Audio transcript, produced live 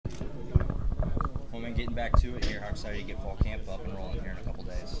man, getting back to it here, how excited you get fall camp up and rolling here in a couple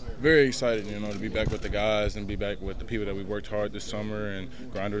days? Very excited, to be back with the guys and be back with the people that we worked hard this summer and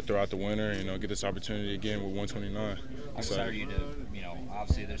grinded throughout the winter, get this opportunity again with 129. How excited are you to,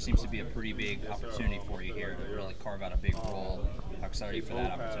 obviously there seems to be a pretty big opportunity for you here to really carve out a big role. How excited are you for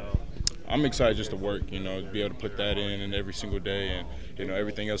that opportunity? I'm excited just to work, to be able to put that in every single day, and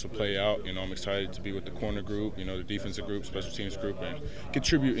everything else will play out. I'm excited to be with the corner group, the defensive group, special teams group, and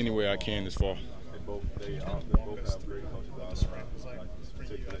contribute any way I can this fall.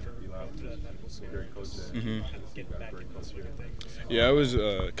 Yeah, it was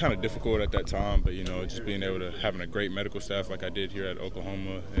kind of difficult at that time, but just being able to having a great medical staff like I did here at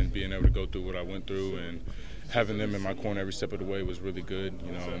Oklahoma, and being able to go through what I went through, and having them in my corner every step of the way was really good.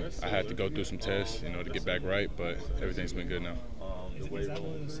 I had to go through some tests, to get back right, but everything's been good now. Is that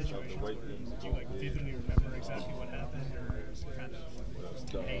one of those situations where you vividly remember exactly what happened, or is it kind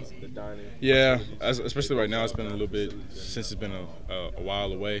of hazy? Yeah, especially right now, it's been a little bit since it's been a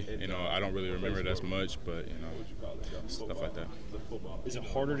while away. I don't really remember it as much, but stuff like that. Is it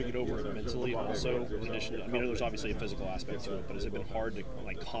harder to get over it mentally also? In addition to, there's obviously a physical aspect to it, but has it been hard to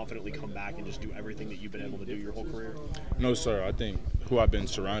confidently come back and just do everything that you've been able to do your whole career? No, sir. I think who I've been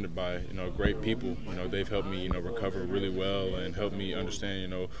surrounded by, great people. They've helped me, recover really well and helped me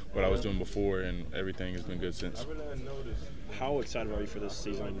understand, what I was doing before, and everything has been good since. How excited are you for this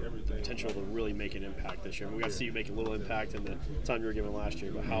season, the potential to really make an impact this year? We got to see you make a little impact in the time you were given last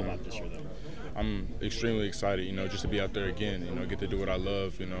year, but how about this year, though? I'm extremely excited, just to be out there again, get to do what I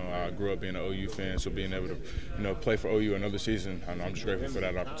love. I grew up being an OU fan, so being able to, play for OU another season, I'm just grateful for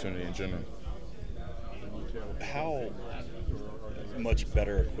that opportunity in general. How much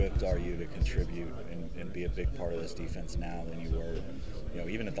better equipped are you to contribute and be a big part of this defense now than you were,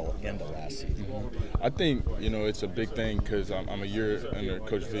 even at the end of last season? I think, it's a big thing because I'm a year under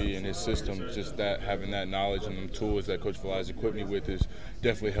Coach V and his system. Just that, having that knowledge and the tools that Coach V has equipped me with has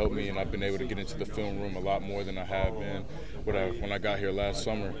definitely helped me, and I've been able to get into the film room a lot more than I have been when I got here last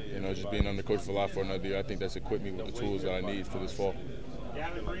summer. Just being under Coach V for another year, I think that's equipped me with the tools that I need for this fall. How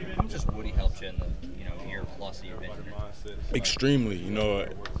much has Woody helped you in the year plus that you've been here? Extremely.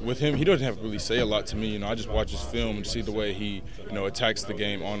 With him, he doesn't have to really say a lot to me. I just watch his film and see the way he, attacks the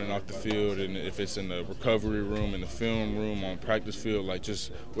game on and off the field, and if it's in the recovery room, in the film room, on practice field,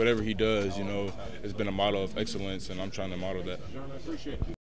 just whatever he does, it's been a model of excellence, and I'm trying to model that.